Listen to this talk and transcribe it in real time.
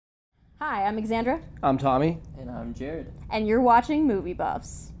Hi, I'm Alexandra. I'm Tommy. And I'm Jared. And you're watching Movie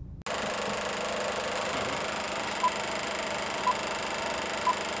Buffs.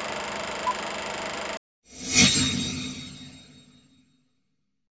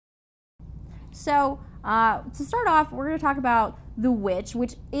 So, to start off, we're going to talk about The Witch,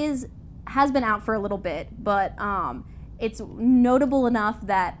 which has been out for a little bit, but it's notable enough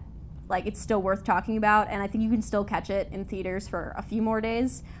that it's still worth talking about, and I think you can still catch it in theaters for a few more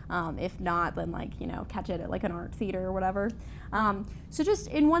days. If not, then catch it at an art theater or whatever. So just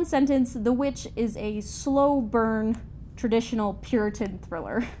in one sentence, The Witch is a slow burn, traditional Puritan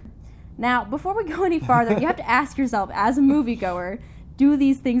thriller. Now, before we go any farther, you have to ask yourself, as a moviegoer, do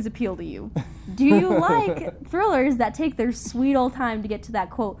these things appeal to you? Do you like thrillers that take their sweet old time to get to that,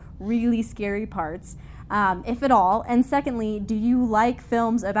 quote, really scary parts? If at all. And secondly, do you like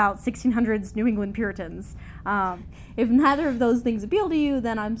films about 1600s New England Puritans? If neither of those things appeal to you,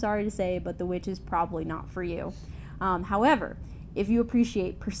 then I'm sorry to say, but The Witch is probably not for you. However, if you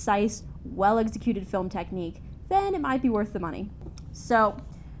appreciate precise, well-executed film technique, then it might be worth the money. So,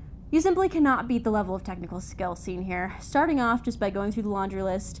 you simply cannot beat the level of technical skill seen here. Starting off just by going through the laundry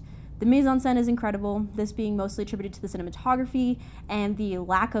list, the mise-en-scène is incredible, this being mostly attributed to the cinematography and the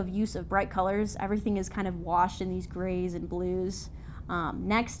lack of use of bright colors. Everything is kind of washed in these grays and blues.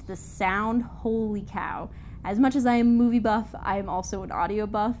 Next, the sound. Holy cow. As much as I am a movie buff, I am also an audio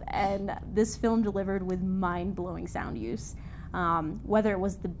buff, and this film delivered with mind-blowing sound use. Whether it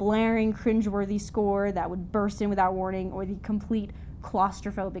was the blaring, cringeworthy score that would burst in without warning, or the complete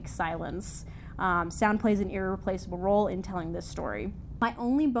claustrophobic silence, sound plays an irreplaceable role in telling this story. My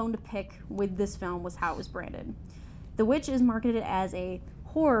only bone to pick with this film was how it was branded. The Witch is marketed as a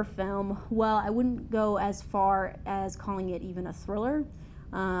horror film. Well, I wouldn't go as far as calling it even a thriller.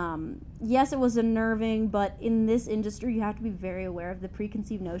 Yes, it was unnerving, but in this industry, you have to be very aware of the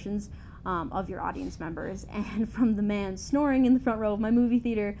preconceived notions of your audience members. And from the man snoring in the front row of my movie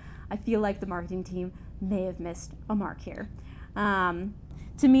theater, I feel like the marketing team may have missed a mark here.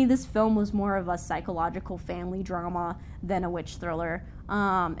 To me, this film was more of a psychological family drama than a witch thriller,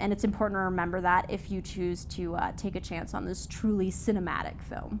 and it's important to remember that if you choose to take a chance on this truly cinematic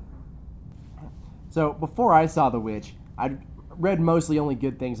film. So before I saw The Witch, I'd read mostly only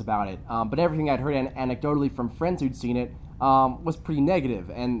good things about it, but everything I'd heard anecdotally from friends who'd seen it was pretty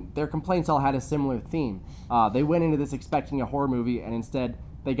negative, and their complaints all had a similar theme. They went into this expecting a horror movie, and instead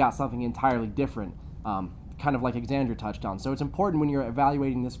they got something entirely different. Kind of like Alexandra touched on. So it's important when you're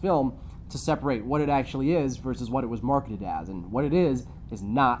evaluating this film to separate what it actually is versus what it was marketed as. And what it is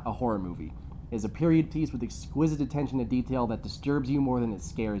not a horror movie. It is a period piece with exquisite attention to detail that disturbs you more than it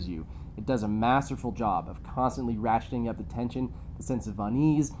scares you. It does a masterful job of constantly ratcheting up the tension, the sense of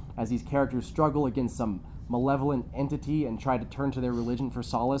unease, as these characters struggle against some malevolent entity and try to turn to their religion for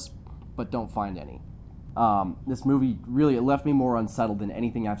solace, but don't find any. This movie really, it left me more unsettled than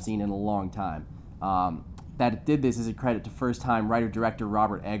anything I've seen in a long time. That it did this is a credit to first-time writer-director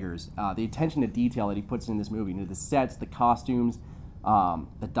Robert Eggers. The attention to detail that he puts in this movie, the sets, the costumes,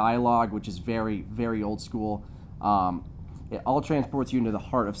 the dialogue, which is very, very old school. It all transports you into the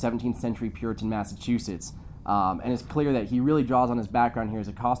heart of 17th century Puritan Massachusetts. And it's clear that he really draws on his background here as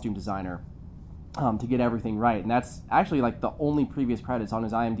a costume designer to get everything right. And that's actually the only previous credits on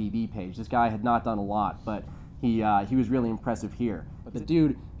his IMDb page. This guy had not done a lot, but he was really impressive here. But the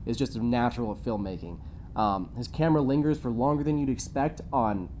dude is just a natural at filmmaking. His camera lingers for longer than you'd expect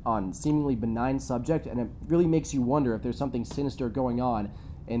on seemingly benign subject, and it really makes you wonder if there's something sinister going on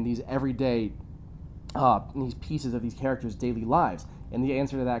in these everyday, in these pieces of these characters' daily lives. And the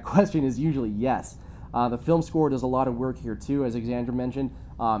answer to that question is usually yes. The film score does a lot of work here too, as Alexandra mentioned.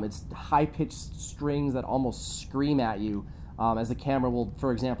 It's high-pitched strings that almost scream at you as the camera will,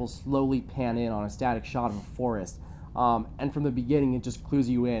 for example, slowly pan in on a static shot of a forest. And from the beginning, it just clues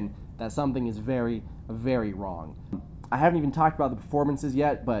you in that something is very, very wrong. I haven't even talked about the performances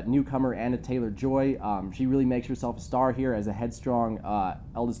yet, but newcomer Anna Taylor-Joy, she really makes herself a star here as a headstrong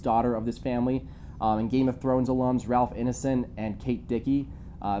eldest daughter of this family. And Game of Thrones alums Ralph Ineson and Kate Dickie,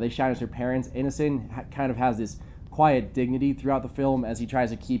 they shine as her parents. Ineson kind of has this quiet dignity throughout the film as he tries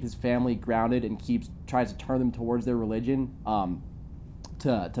to keep his family grounded and tries to turn them towards their religion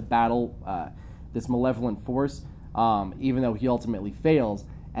to battle this malevolent force, even though he ultimately fails.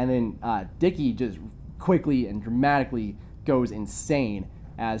 And then Dickie just quickly and dramatically goes insane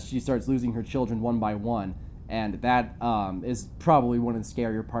as she starts losing her children one by one, and that is probably one of the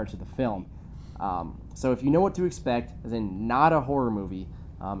scarier parts of the film. So if you know what to expect, as in not a horror movie,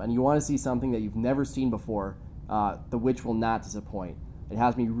 and you want to see something that you've never seen before, The Witch will not disappoint. It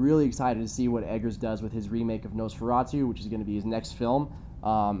has me really excited to see what Eggers does with his remake of Nosferatu, which is going to be his next film.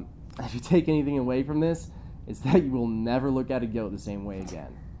 And if you take anything away from this, it's that you will never look at a goat the same way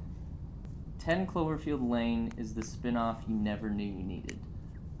again. 10 Cloverfield Lane is the spin-off you never knew you needed.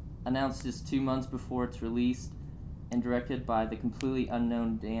 Announced just 2 months before its release and directed by the completely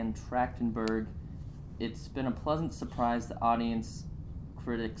unknown Dan Trachtenberg, it's been a pleasant surprise to audience,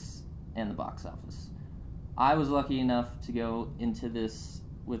 critics, and the box office. I was lucky enough to go into this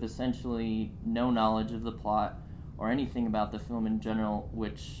with essentially no knowledge of the plot or anything about the film in general,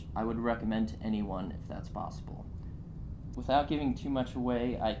 which I would recommend to anyone if that's possible. Without giving too much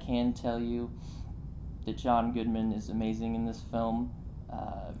away, I can tell you that John Goodman is amazing in this film.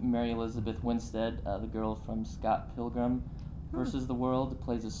 Mary Elizabeth Winstead, the girl from Scott Pilgrim vs. the World,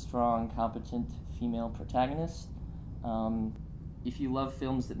 plays a strong, competent female protagonist. If you love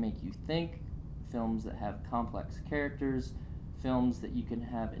films that make you think, films that have complex characters, films that you can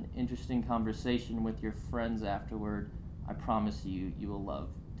have an interesting conversation with your friends afterward, I promise you, you will love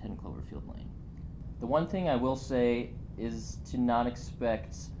 10 Cloverfield Lane. The one thing I will say is to not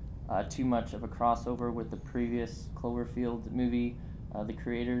expect too much of a crossover with the previous Cloverfield movie. The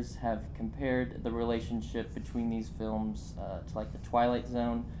creators have compared the relationship between these films to like the Twilight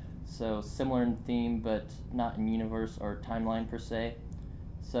Zone, so similar in theme but not in universe or timeline per se.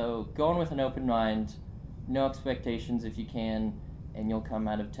 So go in with an open mind, no expectations if you can, and you'll come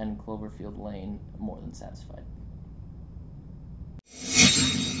out of 10 Cloverfield Lane more than satisfied.